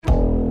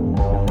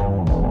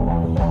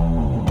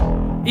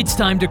It's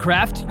time to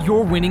craft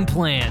your winning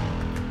plan.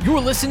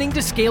 You're listening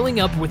to Scaling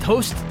Up with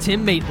host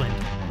Tim Maitland,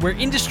 where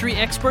industry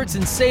experts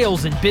in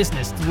sales and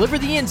business deliver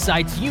the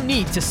insights you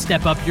need to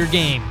step up your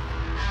game.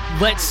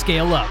 Let's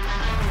scale up.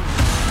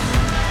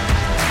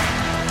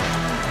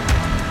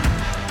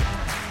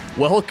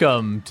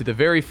 Welcome to the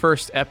very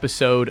first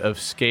episode of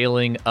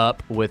Scaling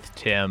Up with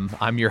Tim.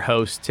 I'm your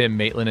host, Tim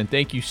Maitland, and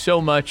thank you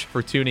so much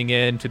for tuning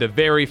in to the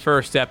very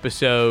first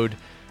episode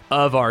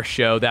of our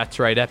show. That's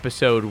right,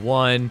 episode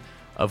 1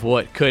 of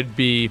what could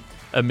be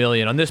a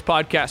million. On this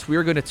podcast, we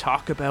are going to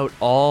talk about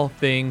all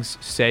things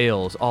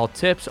sales, all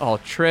tips, all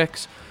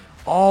tricks,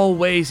 all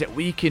ways that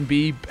we can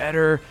be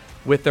better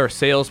with our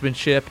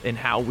salesmanship and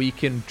how we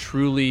can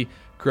truly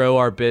grow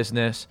our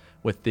business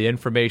with the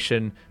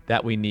information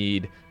that we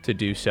need to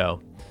do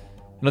so.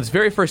 On this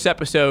very first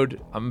episode,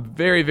 I'm a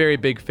very, very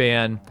big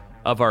fan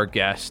of our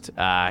guest.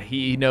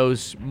 He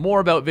knows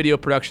more about video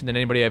production than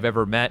anybody I've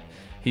ever met.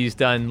 He's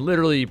done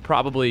literally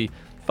probably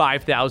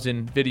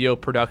 5,000 video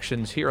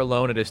productions here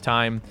alone at his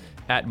time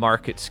at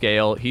Market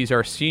Scale. He's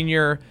our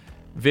senior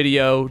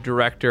video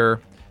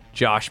director,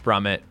 Josh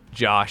Brummett.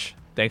 Josh,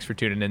 thanks for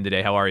tuning in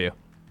today. How are you?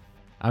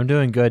 I'm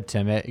doing good,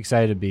 Tim.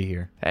 Excited to be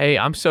here. Hey,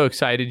 I'm so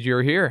excited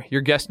you're here.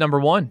 You're guest number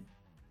 1.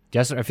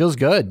 It feels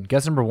good.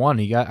 Guest number 1.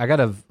 I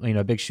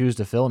got big shoes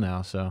to fill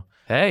now. So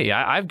hey,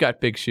 I've got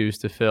big shoes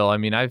to fill. I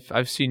mean,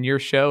 I've seen your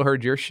show,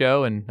 heard your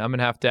show, and I'm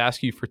gonna have to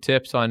ask you for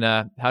tips on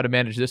how to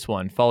manage this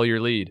one. Follow your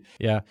lead.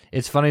 Yeah,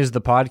 it's funny as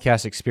the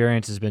podcast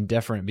experience has been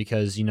different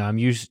because I'm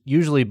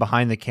usually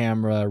behind the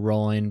camera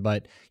rolling,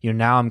 but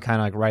now I'm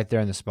kind of like right there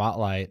in the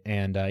spotlight,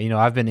 and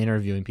I've been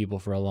interviewing people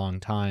for a long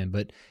time,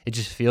 but it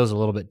just feels a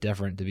little bit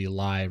different to be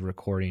live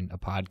recording a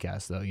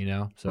podcast,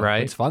 though. So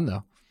right. It's fun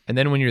though. And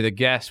then when you're the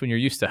guest, when you're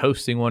used to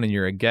hosting one and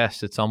you're a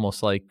guest, it's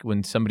almost like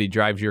when somebody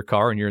drives your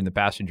car and you're in the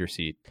passenger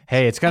seat.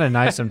 Hey, it's kind of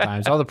nice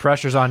sometimes. All the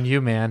pressure's on you,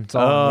 man. It's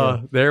all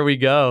on you. There we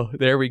go.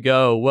 There we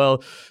go.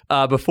 Well,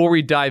 before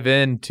we dive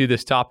into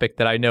this topic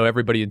that I know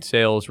everybody in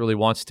sales really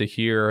wants to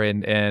hear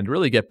and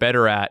really get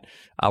better at,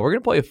 we're going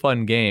to play a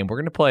fun game. We're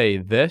going to play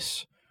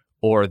this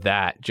or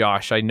that.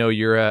 Josh, I know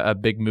you're a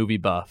big movie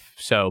buff.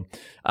 So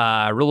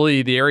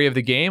really the area of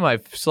the game,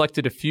 I've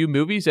selected a few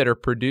movies that are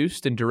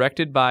produced and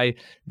directed by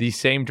the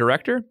same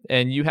director,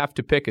 and you have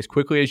to pick as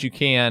quickly as you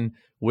can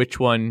which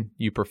one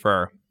you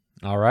prefer.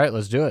 All right,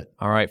 let's do it.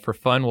 All right, for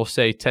fun, we'll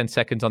say 10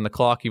 seconds on the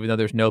clock, even though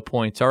there's no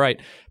points. All right,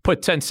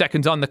 put 10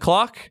 seconds on the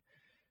clock.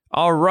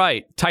 All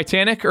right,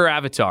 Titanic or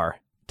Avatar?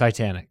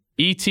 Titanic.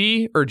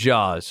 E.T. or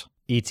Jaws?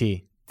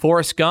 E.T.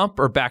 Forrest Gump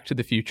or Back to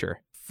the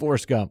Future?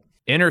 Forrest Gump.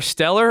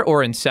 Interstellar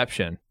or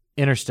Inception?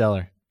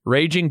 Interstellar.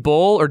 Raging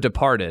Bull or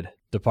Departed?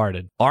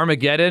 Departed.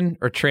 Armageddon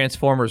or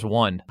Transformers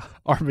 1?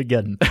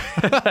 Armageddon.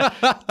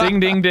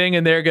 Ding, ding, ding,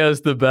 and there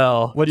goes the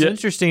bell. What's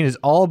interesting is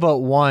All But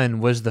One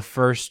was the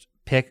first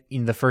pick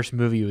in the first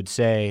movie you would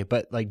say,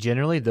 but like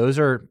generally those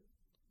are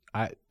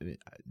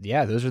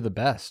those are the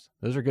best.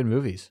 Those are good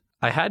movies.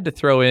 I had to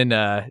throw in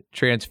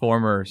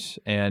Transformers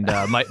and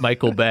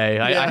Michael Bay.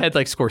 I had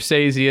like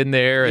Scorsese in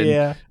there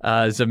and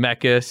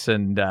Zemeckis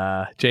and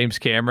James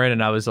Cameron,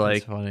 and I was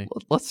like,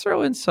 let's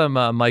throw in some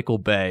Michael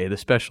Bay, the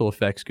special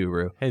effects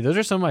guru. Hey, those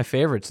are some of my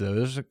favorites, though.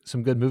 Those are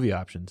some good movie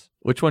options.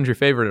 Which one's your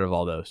favorite of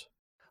all those?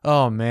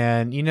 Oh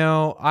man,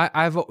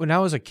 I've when I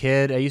was a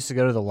kid, I used to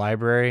go to the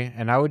library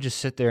and I would just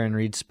sit there and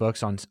read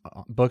books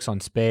on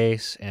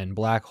space and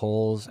black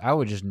holes. I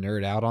would just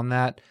nerd out on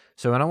that.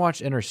 So when I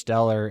watched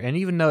Interstellar, and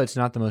even though it's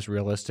not the most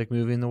realistic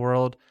movie in the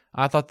world,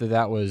 I thought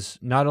that was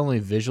not only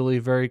visually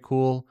very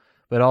cool,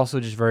 but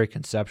also just very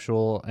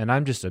conceptual. And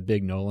I'm just a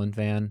big Nolan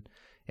fan,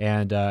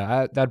 and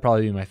that'd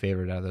probably be my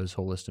favorite out of those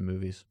whole list of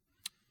movies.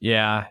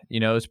 Yeah,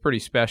 it's pretty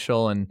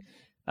special. And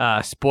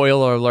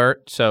spoiler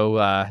alert,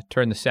 so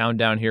turn the sound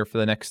down here for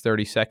the next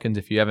 30 seconds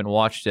if you haven't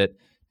watched it.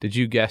 Did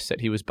you guess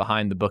that he was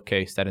behind the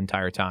bookcase that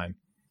entire time?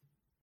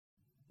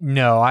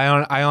 No,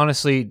 I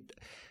honestly...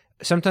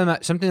 Something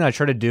I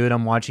try to do when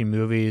I'm watching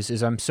movies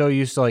is I'm so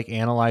used to like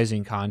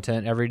analyzing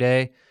content every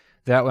day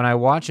that when I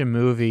watch a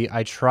movie,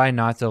 I try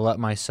not to let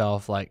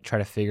myself like try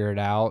to figure it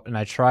out, and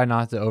I try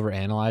not to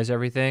overanalyze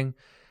everything.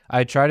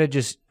 I try to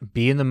just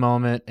be in the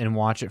moment and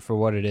watch it for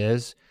what it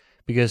is,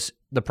 because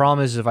the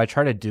problem is if I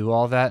try to do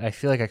all that, I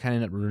feel like I kind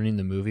of end up ruining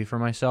the movie for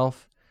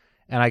myself,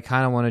 and I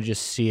kind of want to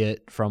just see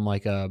it from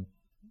like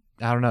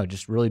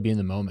just really be in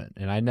the moment,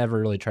 and I never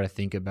really try to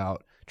figure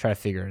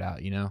it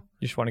out, You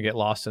just want to get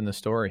lost in the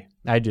story.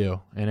 I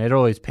do. And it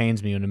always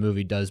pains me when a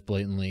movie does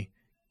blatantly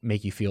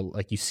make you feel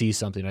like you see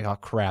something like, oh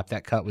crap,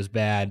 that cut was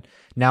bad.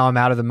 Now I'm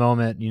out of the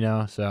moment,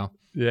 so.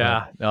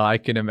 Yeah, no, I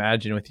can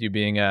imagine with you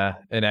being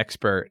an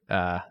expert.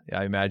 I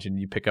imagine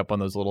you pick up on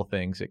those little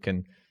things. It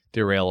can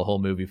derail a whole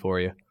movie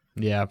for you.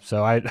 Yeah,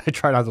 so I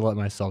try not to let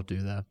myself do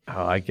that.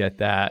 Oh, I get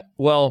that.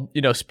 Well,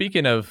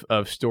 speaking of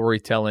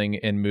storytelling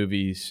in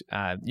movies,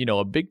 a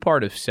big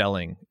part of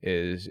selling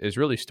is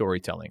really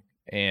storytelling.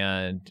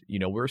 And,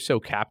 we're so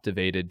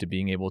captivated to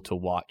being able to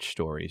watch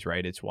stories,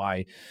 right? It's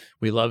why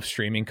we love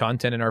streaming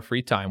content in our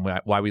free time,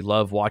 why we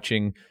love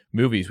watching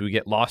movies. We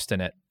get lost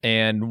in it.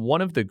 And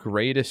one of the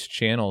greatest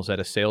channels that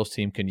a sales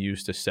team can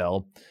use to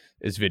sell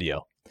is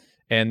video.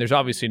 And there's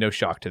obviously no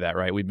shock to that,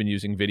 right? We've been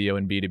using video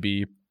in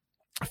B2B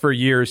for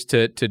years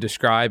to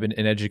describe and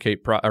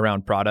educate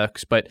around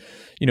products. But,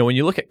 when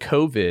you look at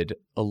COVID,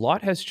 a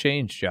lot has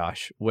changed,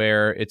 Josh,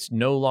 where it's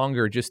no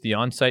longer just the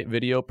on-site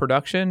video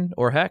production,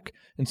 or heck,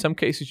 in some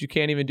cases, you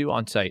can't even do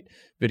on-site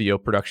video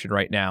production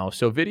right now.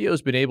 So video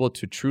has been able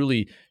to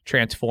truly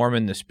transform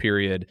in this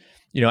period.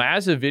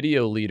 As a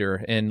video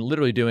leader and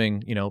literally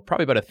doing,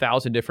 probably about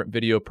 1,000 different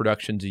video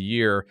productions a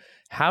year,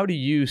 how do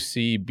you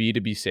see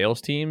B2B sales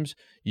teams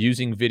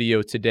using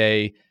video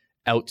today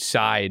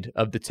outside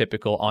of the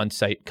typical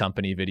on-site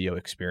company video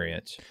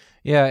experience?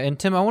 Yeah, and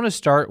Tim, I want to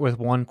start with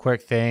one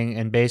quick thing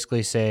and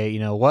basically say,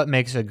 what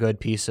makes a good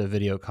piece of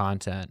video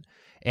content?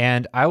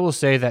 And I will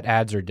say that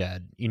ads are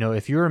dead.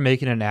 If you are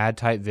making an ad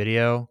type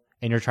video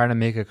and you're trying to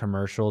make a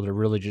commercial to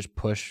really just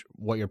push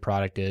what your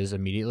product is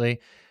immediately,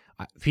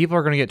 people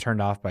are going to get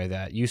turned off by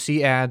that. You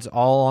see ads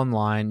all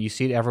online, you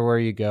see it everywhere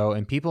you go,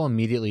 and people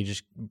immediately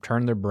just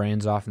turn their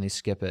brains off and they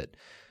skip it.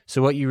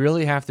 So what you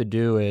really have to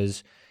do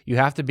is you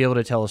have to be able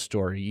to tell a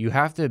story. You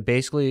have to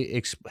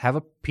basically have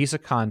a piece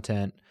of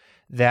content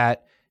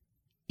that,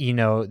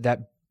 that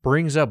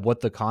brings up what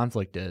the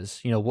conflict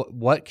is.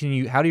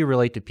 How do you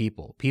relate to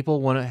people?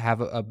 People want to have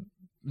a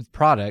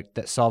product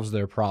that solves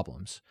their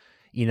problems,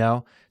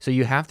 So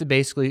you have to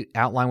basically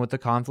outline what the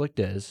conflict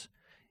is.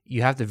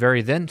 You have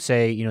to then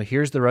say,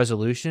 here's the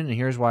resolution and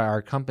here's why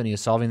our company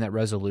is solving that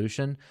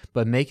resolution,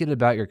 but make it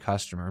about your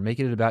customer, make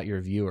it about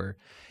your viewer.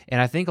 And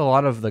I think a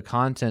lot of the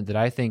content that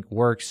I think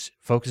works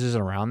focuses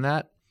around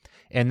that.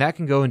 And that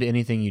can go into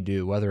anything you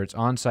do, whether it's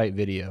on-site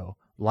video,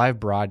 live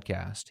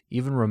broadcast,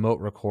 even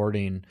remote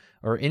recording,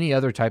 or any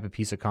other type of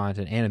piece of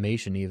content,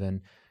 animation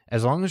even.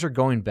 As long as you're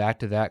going back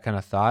to that kind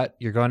of thought,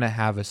 you're going to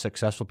have a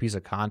successful piece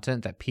of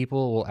content that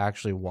people will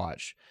actually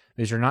watch,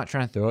 because you're not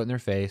trying to throw it in their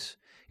face.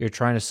 You're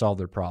trying to solve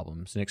their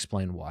problems and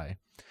explain why.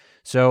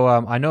 So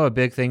I know a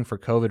big thing for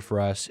COVID for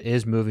us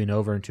is moving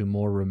over into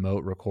more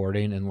remote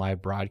recording and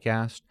live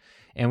broadcast.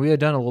 And we had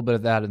done a little bit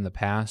of that in the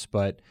past,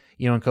 but,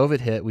 when COVID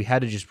hit, we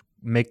had to just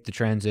make the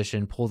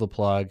transition, pull the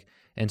plug,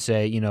 and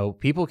say,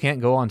 people can't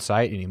go on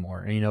site anymore.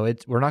 And,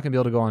 we're not going to be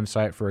able to go on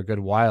site for a good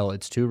while.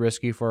 It's too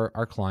risky for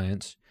our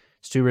clients.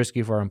 It's too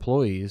risky for our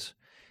employees.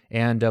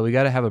 And we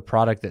got to have a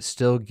product that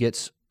still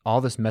gets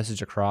all this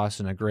message across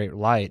in a great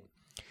light.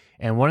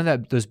 And one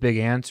of those big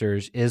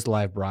answers is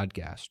live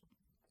broadcast.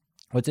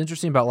 What's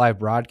interesting about live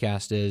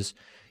broadcast is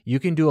you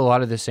can do a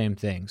lot of the same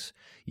things.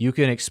 You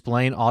can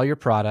explain all your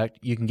product.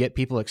 You can get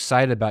people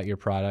excited about your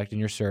product and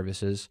your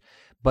services,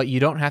 but you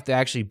don't have to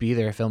actually be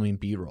there filming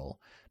B-roll.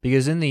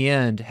 Because in the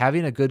end,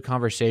 having a good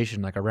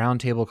conversation, like a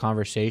roundtable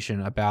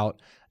conversation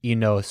about,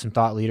 some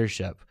thought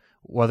leadership,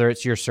 whether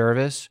it's your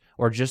service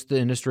or just the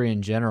industry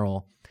in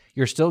general,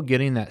 you're still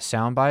getting that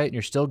soundbite and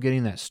you're still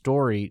getting that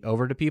story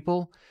over to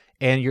people.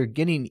 And you're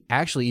getting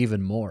actually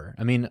even more.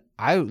 I mean,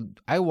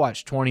 I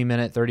watch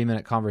 20-minute,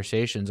 30-minute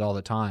conversations all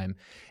the time.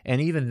 And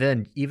even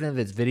then, even if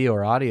it's video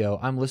or audio,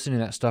 I'm listening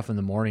to that stuff in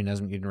the morning as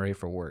I'm getting ready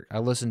for work. I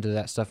listen to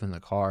that stuff in the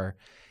car.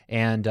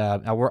 And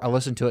I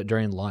listen to it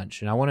during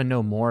lunch. And I want to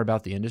know more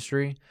about the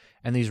industry.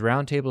 And these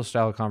roundtable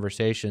style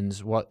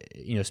conversations,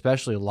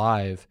 especially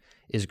live,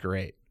 is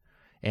great.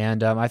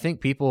 And I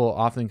think people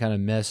often kind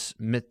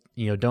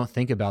of don't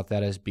think about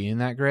that as being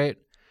that great.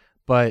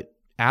 But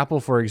Apple,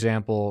 for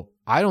example,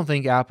 I don't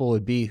think Apple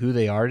would be who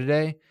they are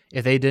today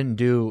if they didn't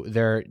do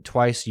their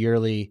twice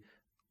yearly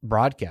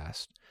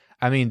broadcast.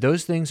 I mean,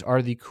 those things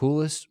are the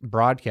coolest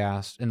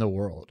broadcasts in the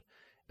world.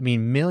 I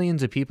mean,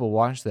 millions of people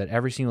watch that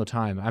every single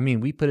time. I mean,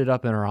 we put it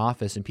up in our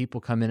office and people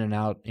come in and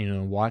out,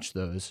 and watch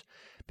those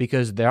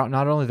because they're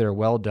not only they're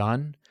well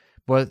done,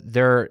 but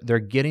they're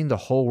getting the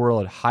whole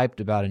world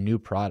hyped about a new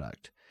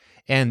product.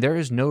 And there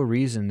is no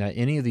reason that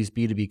any of these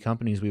B2B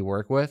companies we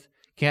work with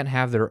can't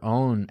have their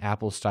own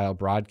Apple-style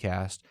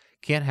broadcast,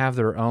 can't have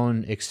their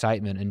own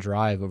excitement and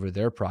drive over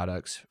their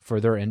products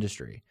for their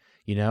industry,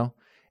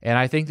 And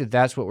I think that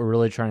that's what we're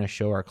really trying to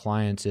show our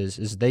clients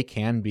is they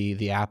can be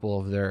the Apple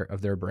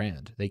of their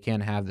brand. They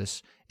can have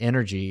this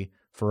energy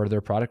for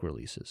their product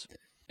releases.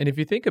 And if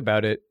you think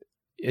about it,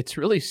 it's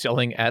really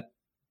selling at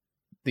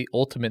the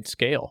ultimate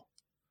scale,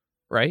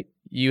 right?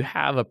 You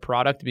have a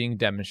product being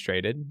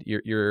demonstrated.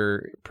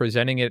 You're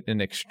presenting it in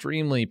an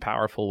extremely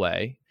powerful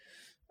way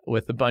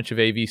with a bunch of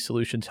AV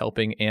solutions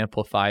helping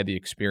amplify the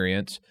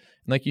experience.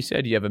 And like you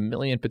said, you have 1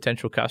 million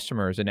potential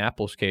customers, in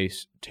Apple's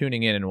case,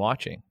 tuning in and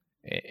watching.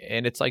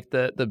 And it's like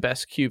the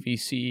best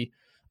QVC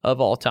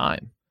of all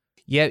time.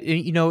 Yeah,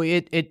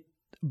 it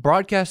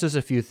broadcasts does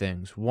a few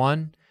things.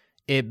 One,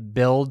 it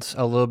builds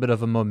a little bit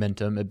of a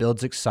momentum. It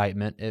builds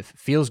excitement. It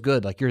feels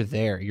good, like you're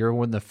there. You're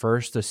one of the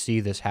first to see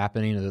this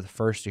happening, or the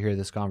first to hear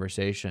this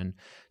conversation.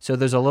 So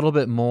there's a little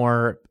bit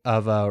more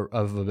of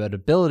an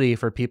ability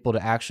for people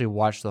to actually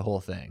watch the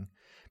whole thing.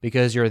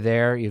 because you're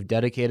there, you've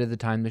dedicated the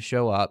time to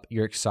show up,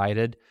 you're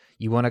excited,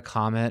 you want to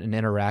comment and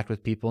interact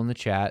with people in the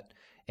chat,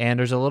 and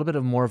there's a little bit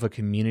of more of a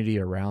community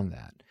around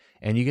that,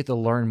 and you get to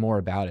learn more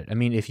about it. I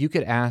mean, if you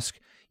could ask,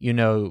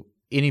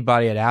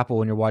 anybody at Apple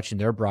when you're watching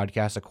their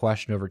broadcast a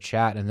question over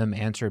chat and them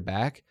answer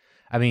back,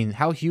 I mean,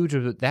 how huge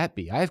would that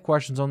be? I have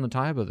questions on the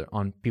time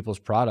on people's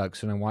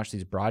products when I watch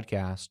these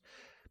broadcasts,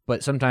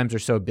 but sometimes they're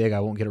so big I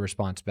won't get a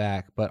response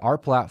back. But our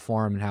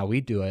platform and how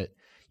we do it,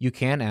 you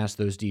can ask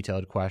those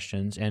detailed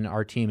questions, and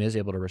our team is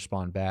able to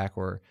respond back,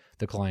 or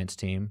the client's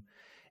team.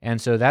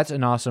 And so that's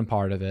an awesome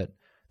part of it.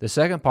 The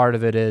second part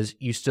of it is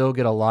you still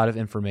get a lot of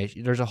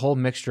information. There's a whole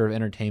mixture of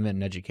entertainment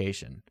and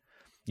education.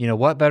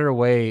 What better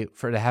way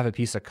to have a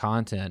piece of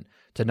content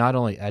to not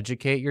only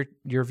educate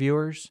your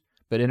viewers,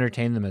 but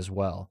entertain them as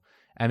well.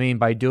 I mean,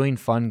 by doing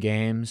fun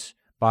games,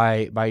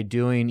 by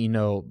doing,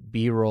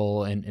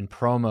 B-roll and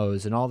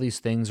promos and all these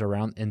things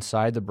around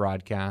inside the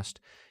broadcast,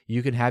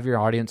 you can have your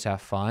audience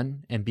have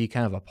fun and be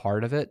kind of a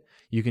part of it.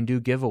 You can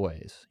do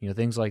giveaways,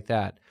 things like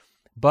that.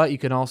 But you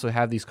can also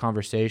have these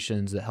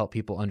conversations that help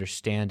people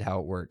understand how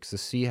it works, to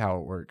see how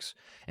it works.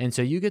 And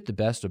so you get the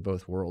best of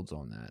both worlds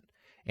on that.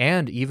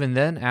 And even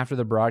then, after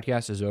the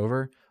broadcast is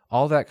over,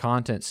 all that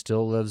content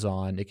still lives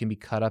on. It can be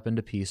cut up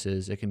into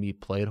pieces. It can be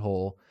played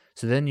whole.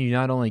 So then you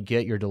not only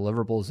get your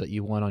deliverables that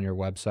you want on your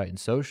website and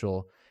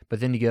social, but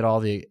then you get all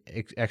the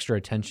extra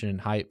attention and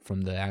hype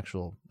from the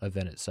actual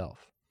event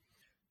itself.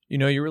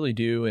 You really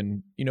do.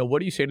 And, what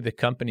do you say to the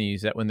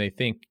companies that when they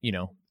think,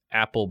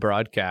 Apple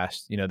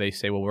broadcast, they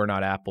say, well, we're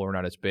not Apple, we're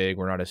not as big,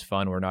 we're not as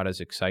fun, we're not as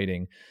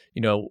exciting.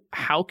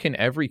 How can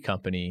every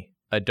company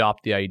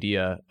adopt the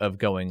idea of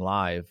going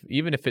live,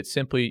 even if it's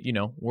simply,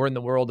 we're in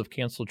the world of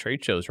canceled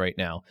trade shows right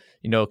now.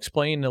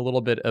 Explain a little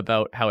bit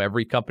about how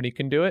every company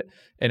can do it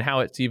and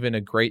how it's even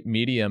a great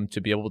medium to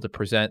be able to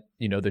present,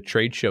 the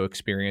trade show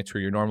experience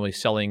where you're normally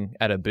selling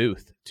at a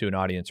booth to an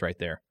audience right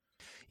there.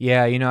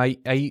 Yeah,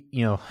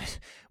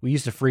 we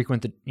used to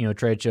frequent the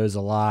trade shows a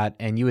lot,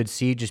 and you would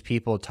see just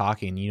people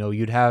talking.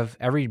 You'd have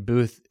every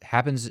booth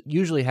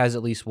usually has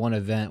at least one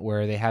event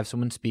where they have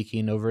someone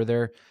speaking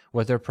over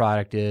what their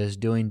product is,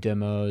 doing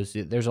demos.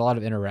 There's a lot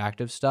of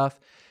interactive stuff.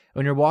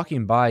 When you're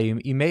walking by,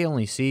 you may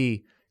only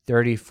see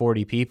 30,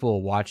 40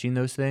 people watching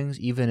those things,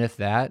 even if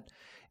that.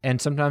 And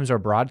sometimes our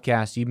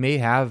broadcasts, you may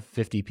have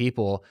 50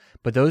 people,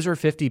 but those are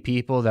 50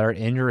 people that are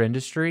in your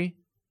industry,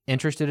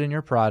 interested in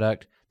your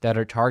product, that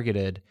are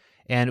targeted.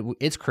 And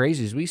it's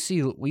crazy. We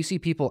see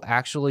people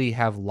actually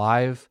have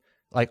live,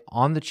 like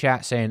on the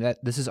chat saying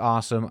that this is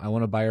awesome. I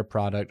want to buy your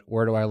product.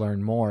 Where do I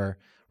learn more?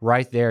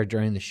 Right there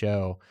during the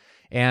show.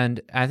 And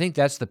I think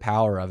that's the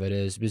power of it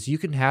is because you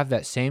can have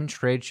that same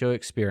trade show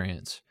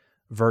experience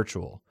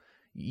virtual.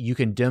 You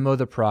can demo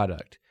the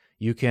product.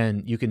 You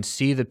can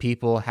see the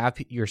people, have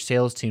your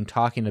sales team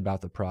talking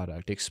about the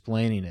product,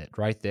 explaining it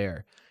right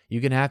there. You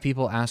can have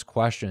people ask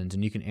questions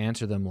and you can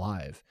answer them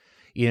live.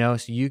 So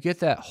you get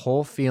that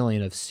whole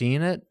feeling of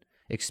seeing it,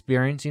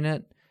 experiencing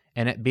it,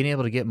 and being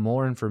able to get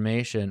more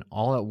information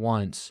all at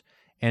once.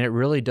 And it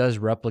really does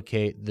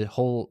replicate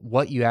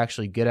what you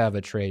actually get out of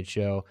a trade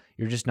show.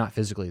 You're just not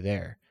physically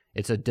there.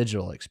 It's a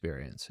digital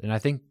experience. And I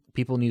think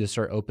people need to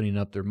start opening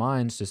up their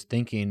minds, just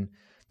thinking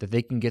that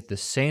they can get the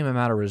same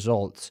amount of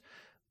results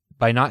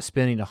by not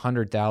spending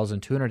 $100,000,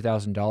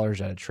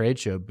 $200,000 at a trade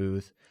show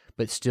booth,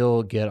 but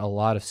still get a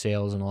lot of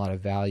sales and a lot of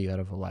value out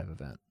of a live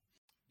event.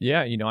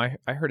 Yeah,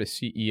 I heard a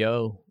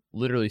CEO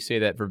literally say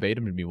that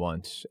verbatim to me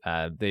once.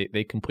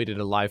 They completed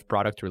a live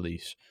product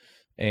release,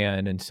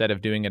 and instead of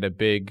doing it at a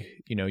big,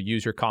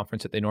 user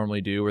conference that they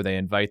normally do, where they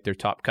invite their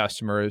top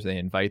customers, they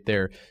invite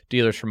their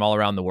dealers from all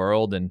around the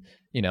world, and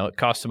it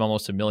costs them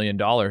almost $1 million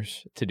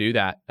to do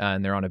that,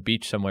 and they're on a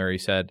beach somewhere. He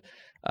said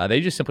they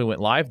just simply went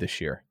live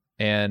this year,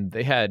 and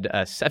they had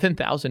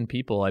 7,000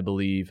 people, I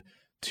believe,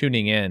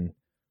 tuning in,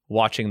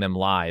 watching them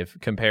live,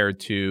 compared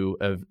to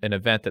an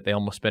event that they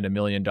almost spend $1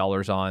 million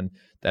on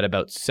that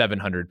about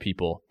 700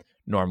 people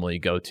normally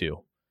go to.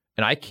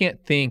 And I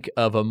can't think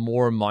of a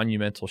more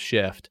monumental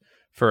shift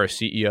for a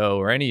CEO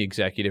or any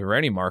executive or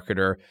any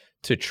marketer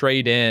to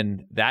trade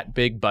in that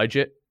big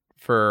budget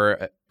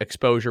for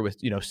exposure with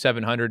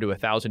 700 to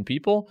 1,000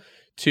 people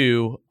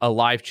to a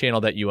live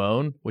channel that you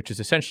own, which is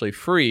essentially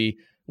free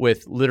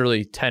with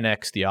literally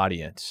 10x the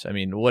audience. I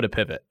mean, what a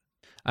pivot.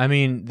 I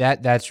mean,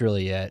 that's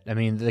really it. I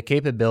mean, the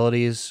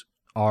capabilities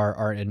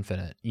are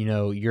infinite.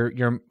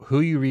 You're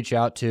who you reach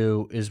out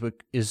to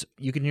is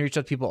you can reach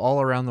out to people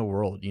all around the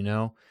world,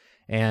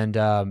 and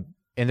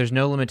there's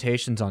no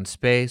limitations on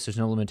space. There's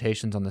no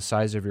limitations on the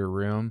size of your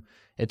room.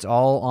 It's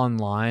all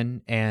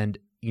online, and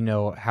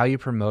how you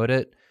promote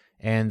it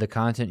and the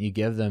content you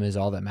give them is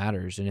all that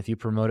matters. And if you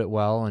promote it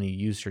well and you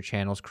use your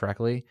channels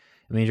correctly,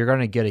 I mean, you're going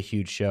to get a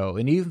huge show.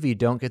 And even if you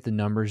don't get the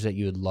numbers that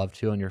you would love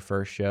to on your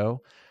first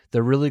show,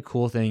 the really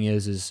cool thing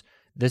is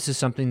this is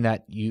something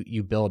that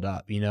you build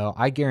up.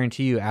 I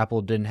guarantee you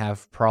Apple didn't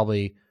have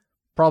probably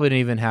didn't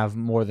even have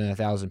more than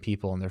 1,000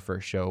 people on their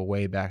first show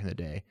way back in the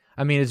day.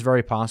 I mean, it's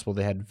very possible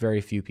they had very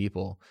few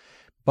people,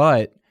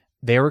 but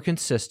they were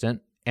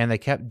consistent and they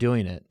kept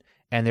doing it.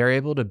 and they're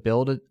able to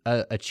build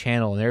a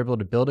channel, and they're able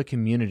to build a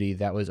community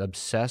that was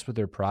obsessed with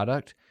their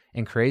product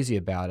and crazy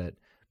about it.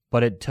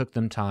 But it took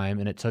them time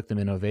and it took them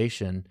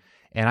innovation.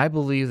 And I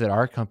believe that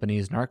our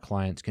companies and our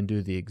clients can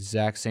do the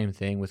exact same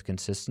thing with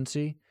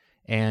consistency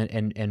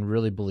and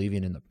really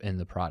believing in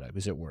the product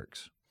because it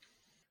works.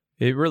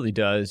 It really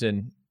does.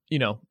 And,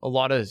 a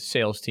lot of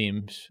sales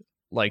teams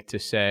like to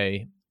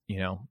say,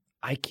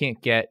 I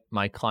can't get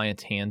my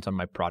clients' hands on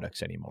my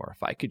products anymore.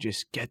 If I could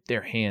just get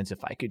their hands,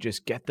 if I could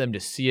just get them to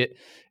see it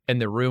in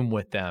the room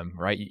with them,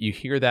 right? You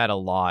hear that a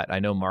lot. I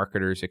know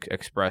marketers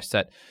express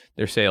that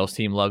their sales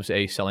team loves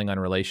A, selling on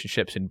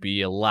relationships, and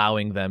B,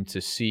 allowing them to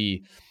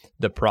see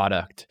the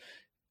product.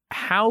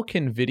 How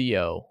can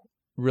video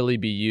really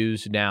be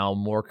used now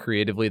more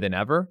creatively than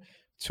ever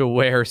to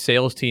where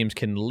sales teams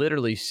can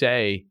literally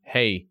say,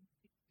 hey,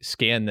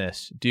 scan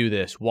this, do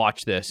this,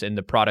 watch this, and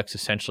the product's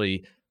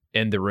essentially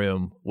in the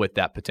room with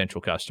that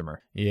potential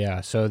customer?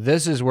 Yeah. So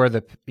this is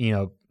where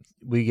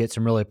we get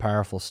some really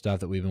powerful stuff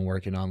that we've been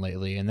working on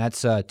lately. And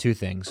that's two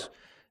things: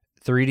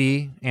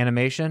 3D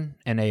animation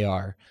and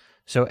AR.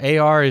 So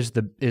AR is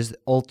the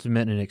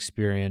ultimate in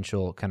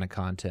experiential kind of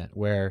content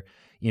where,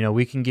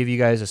 we can give you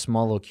guys a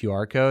small little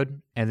QR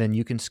code, and then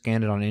you can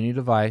scan it on any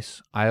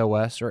device,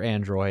 iOS or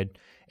Android,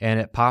 and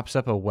it pops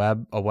up a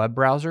web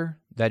browser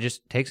that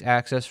just takes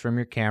access from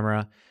your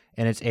camera,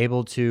 and it's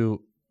able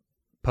to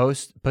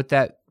put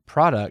that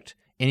product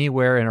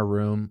anywhere in a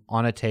room,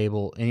 on a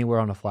table, anywhere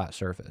on a flat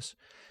surface.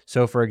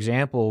 So, for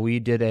example, we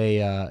did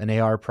an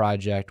AR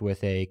project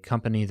with a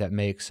company that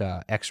makes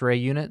X-ray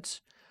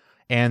units,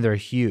 and they're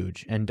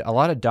huge. And a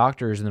lot of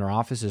doctors in their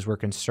offices were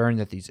concerned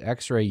that these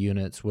X-ray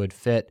units would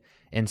fit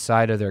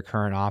inside of their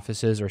current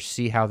offices or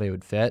see how they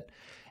would fit.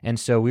 And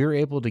so we were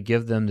able to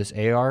give them this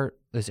AR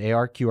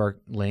QR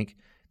link.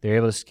 They're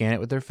able to scan it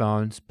with their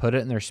phones, put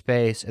it in their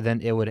space, and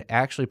then it would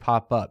actually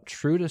pop up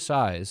true to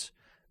size.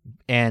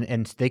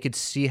 And they could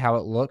see how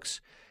it looks,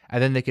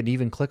 and then they could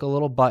even click a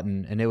little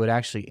button, and it would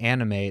actually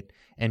animate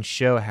and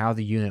show how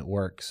the unit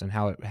works and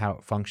how it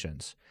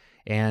functions.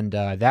 And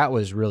that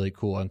was really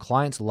cool. And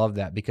clients love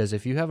that because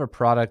if you have a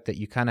product that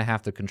you kind of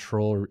have to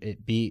control,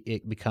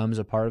 it becomes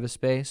a part of a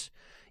space,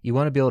 you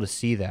want to be able to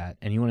see that,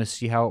 and you want to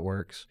see how it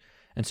works.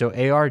 And so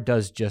AR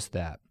does just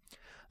that.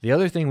 The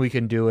other thing we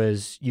can do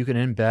is you can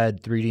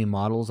embed 3D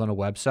models on a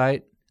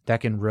website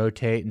that can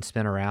rotate and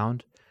spin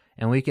around.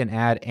 And we can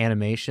add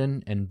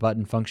animation and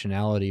button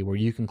functionality where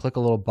you can click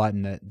a little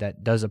button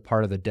that does a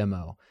part of the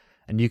demo,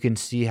 and you can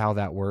see how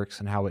that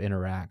works and how it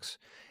interacts.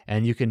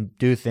 And you can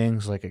do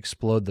things like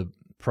explode the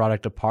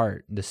product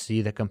apart to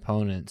see the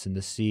components and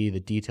to see the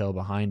detail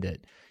behind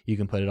it. You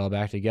can put it all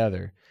back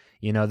together.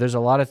 There's a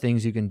lot of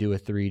things you can do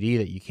with 3D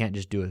that you can't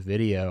just do with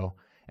video.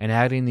 And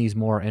adding these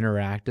more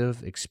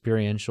interactive,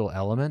 experiential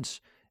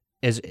elements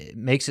it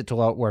makes it to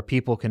where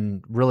people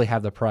can really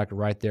have the product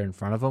right there in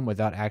front of them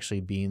without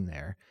actually being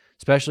there.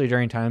 Especially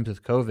during times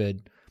with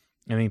COVID,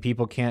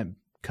 people can't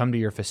come to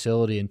your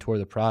facility and tour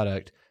the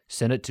product.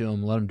 Send it to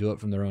them, let them do it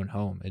from their own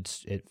home.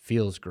 It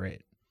feels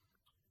great.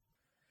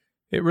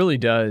 It really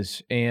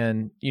does.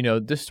 And,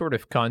 this sort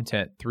of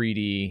content,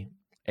 3D,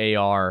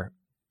 AR,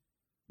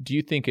 do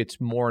you think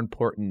it's more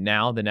important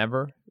now than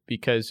ever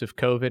because of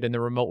COVID and the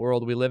remote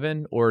world we live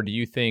in? Or do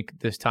you think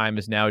this time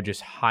has now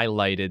just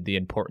highlighted the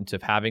importance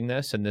of having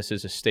this, and this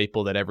is a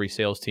staple that every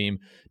sales team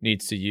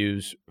needs to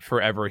use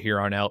forever here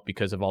on out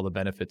because of all the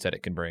benefits that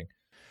it can bring?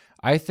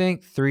 I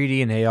think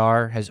 3D and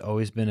AR has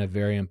always been a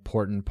very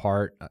important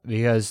part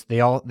because they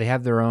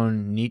have their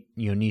own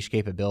niche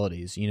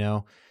capabilities.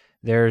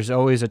 There's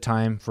always a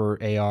time for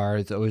AR,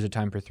 there's always a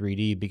time for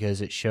 3D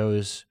because it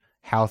shows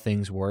how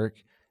things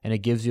work, and it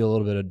gives you a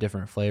little bit of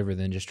different flavor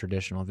than just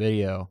traditional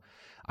video.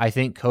 I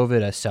think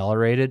COVID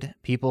accelerated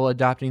people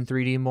adopting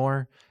 3D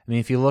more.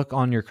 If you look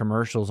on your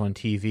commercials on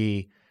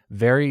TV,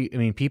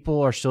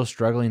 people are still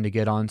struggling to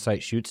get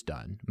on-site shoots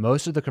done.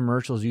 Most of the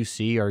commercials you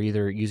see are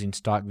either using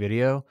stock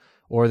video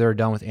or they're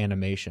done with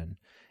animation.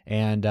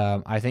 And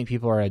I think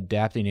people are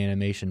adapting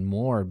animation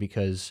more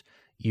because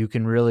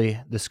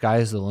the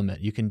sky's the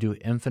limit. You can do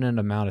infinite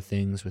amount of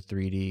things with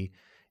 3D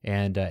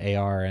and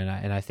AR,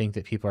 and I think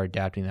that people are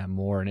adapting that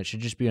more, and it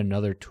should just be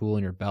another tool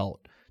in your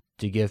belt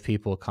to give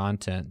people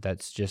content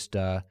that's just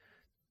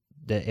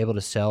able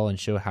to sell and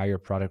show how your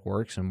product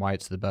works and why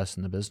it's the best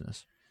in the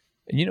business.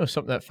 And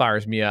something that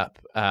fires me up,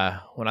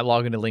 when I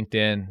log into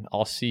LinkedIn,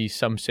 I'll see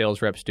some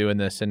sales reps doing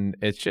this, and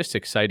it's just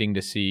exciting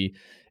to see,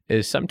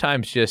 is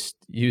sometimes just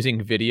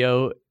using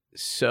video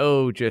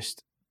so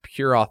just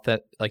pure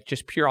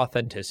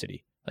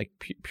authenticity, like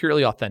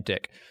purely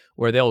authentic,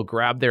 where they'll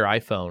grab their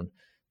iPhone,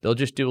 they'll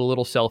just do a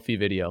little selfie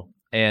video,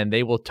 and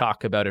they will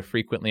talk about a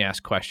frequently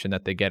asked question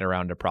that they get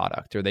around a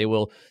product, or they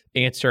will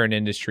answer an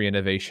industry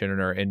innovation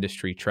or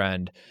industry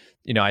trend.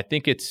 I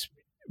think it's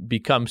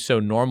become so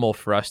normal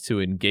for us to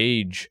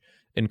engage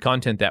in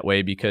content that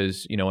way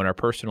because, in our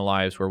personal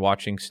lives, we're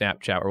watching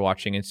Snapchat, we're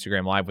watching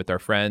Instagram Live with our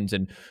friends,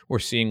 and we're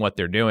seeing what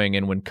they're doing.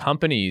 And when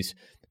companies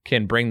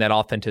can bring that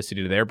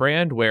authenticity to their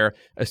brand, where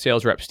a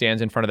sales rep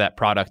stands in front of that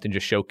product and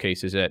just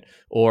showcases it,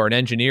 or an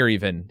engineer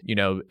even,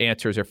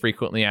 answers a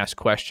frequently asked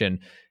question.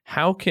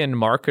 How can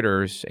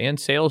marketers and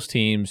sales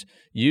teams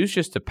use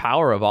just the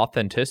power of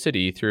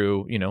authenticity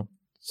through,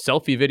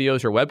 selfie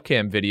videos or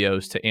webcam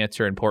videos to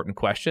answer important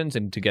questions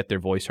and to get their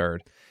voice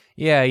heard?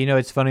 Yeah,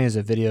 it's funny as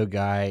a video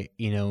guy,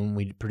 when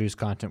we produce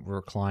content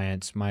for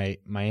clients, my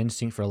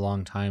instinct for a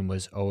long time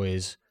was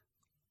always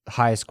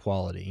highest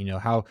quality.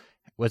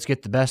 Let's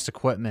get the best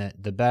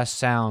equipment, the best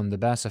sound, the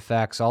best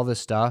effects, all this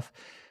stuff.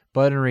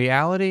 But in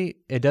reality,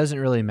 it doesn't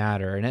really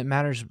matter. And it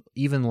matters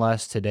even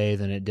less today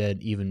than it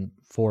did even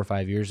 4 or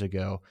 5 years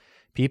ago.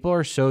 People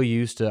are so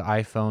used to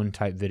iPhone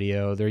type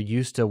video. They're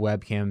used to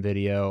webcam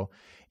video.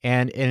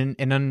 And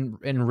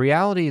in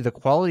reality, the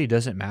quality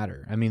doesn't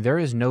matter. I mean, there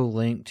is no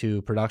link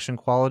to production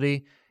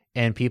quality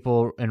and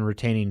people and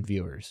retaining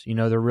viewers.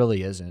 There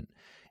really isn't.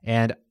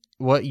 And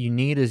what you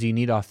need is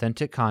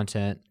authentic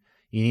content,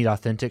 you need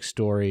authentic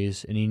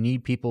stories, and you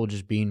need people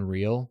just being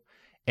real.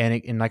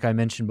 And like I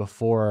mentioned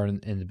before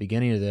in the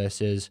beginning of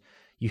this, is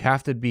you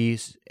have to be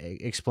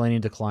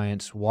explaining to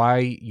clients why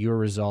you're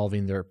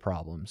resolving their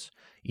problems.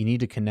 You need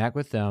to connect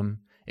with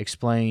them,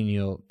 explain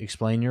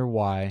your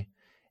why,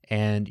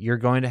 and you're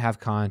going to have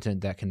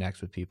content that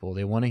connects with people.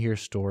 They want to hear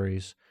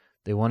stories.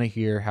 They want to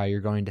hear how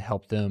you're going to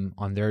help them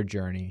on their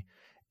journey.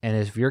 And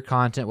if your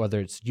content, whether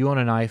it's you on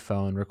an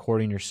iPhone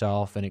recording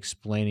yourself and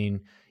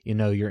explaining,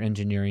 your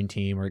engineering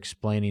team, or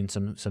explaining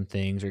some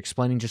things, or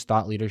explaining just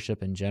thought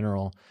leadership in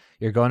general,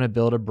 you're going to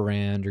build a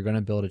brand, you're going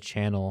to build a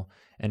channel,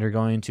 and you're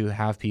going to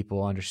have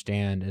people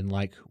understand and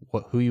like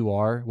who you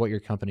are, what your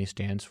company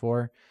stands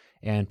for,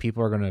 and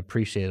people are going to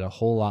appreciate it a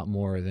whole lot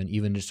more than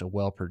even just a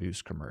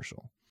well-produced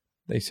commercial.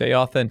 They say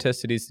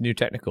authenticity is the new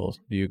technical.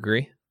 Do you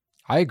agree?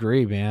 I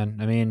agree, man.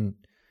 I mean,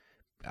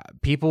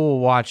 people will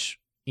watch,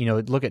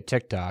 look at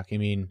TikTok. I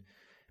mean,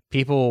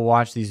 people will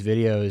watch these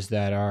videos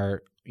that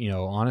are,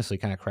 honestly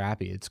kind of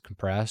crappy. It's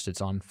compressed,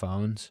 it's on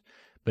phones,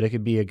 but it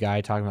could be a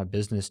guy talking about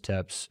business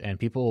tips, and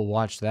people will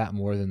watch that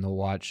more than they'll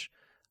watch,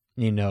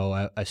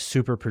 a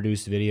super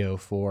produced video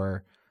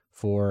for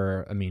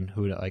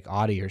like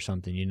Audi or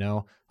something,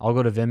 I'll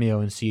go to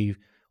Vimeo and see,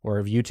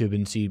 or YouTube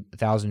and see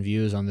 1,000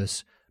 views on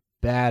this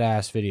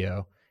badass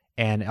video,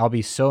 and I'll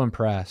be so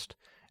impressed.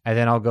 And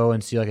then I'll go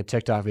and see like a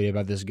TikTok video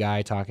about this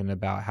guy talking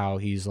about how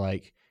he's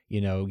like,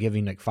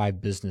 giving like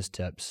 5 business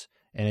tips.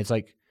 And it's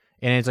like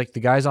the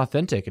guy's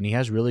authentic and he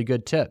has really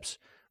good tips.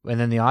 And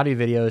then the audio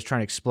video is trying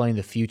to explain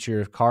the future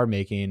of car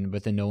making,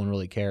 but then no one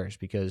really cares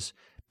because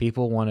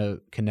people want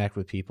to connect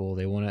with people.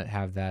 They want to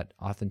have that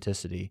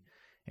authenticity,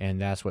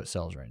 and that's what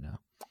sells right now.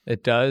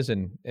 It does,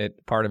 and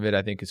part of it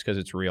I think is because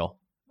it's real.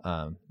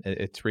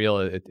 It's real.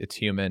 It's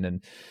human,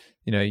 and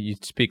you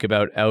speak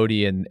about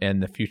Audi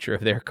and the future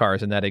of their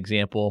cars in that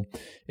example.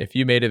 If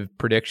you made a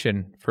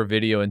prediction for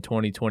video in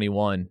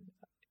 2021,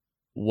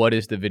 what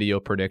is the video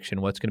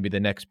prediction? What's going to be the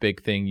next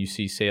big thing you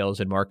see sales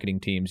and marketing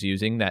teams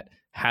using that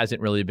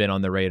hasn't really been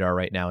on the radar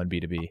right now in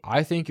B2B?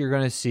 I think you're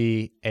going to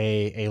see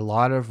a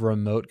lot of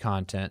remote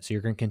content. So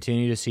you're going to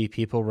continue to see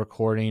people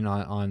recording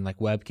on like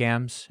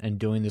webcams and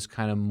doing this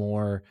kind of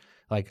more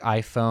like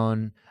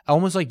iPhone,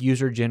 almost like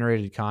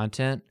user-generated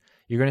content.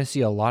 You're going to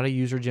see a lot of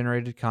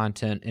user-generated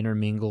content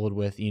intermingled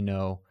with,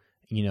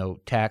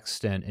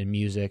 text and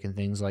music and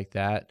things like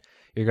that.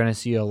 You're going to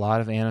see a lot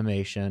of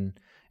animation.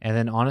 And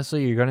then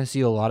honestly, you're going to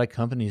see a lot of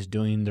companies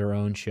doing their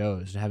own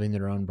shows, having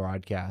their own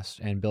broadcasts,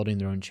 and building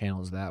their own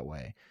channels that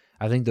way.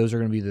 I think those are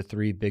going to be the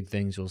 3 big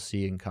things you'll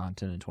see in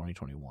content in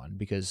 2021,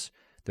 because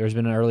there's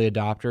been early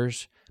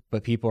adopters,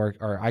 but people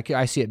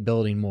I see it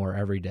building more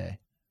every day.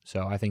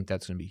 So I think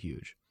that's going to be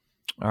huge.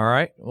 All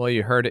right. Well,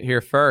 you heard it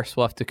here first.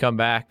 We'll have to come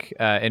back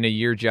in a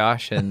year,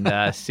 Josh,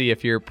 and see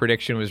if your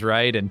prediction was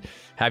right, and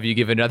have you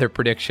give another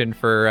prediction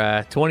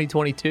for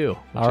 2022.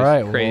 All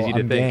right. Crazy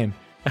to think.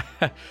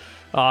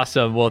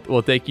 Awesome.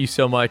 Well, thank you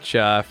so much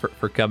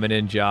for coming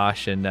in,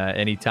 Josh. And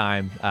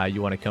anytime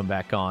you want to come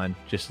back on,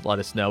 just let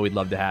us know. We'd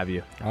love to have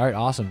you. All right.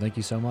 Awesome. Thank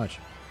you so much.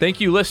 Thank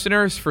you,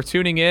 listeners, for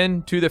tuning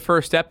in to the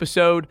first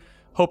episode.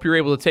 Hope you're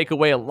able to take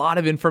away a lot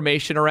of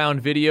information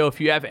around video. If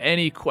you have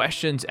any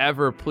questions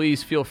ever,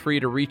 please feel free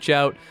to reach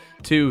out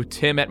to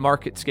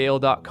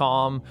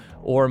tim@marketscale.com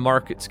or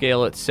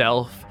MarketScale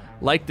itself.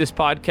 Like this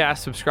podcast,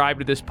 subscribe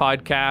to this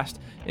podcast.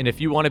 And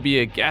if you want to be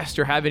a guest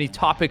or have any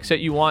topics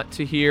that you want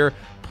to hear,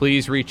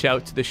 please reach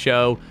out to the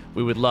show.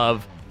 We would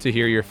love to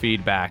hear your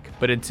feedback.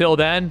 But until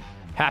then,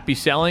 happy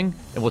selling,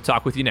 and we'll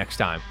talk with you next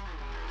time.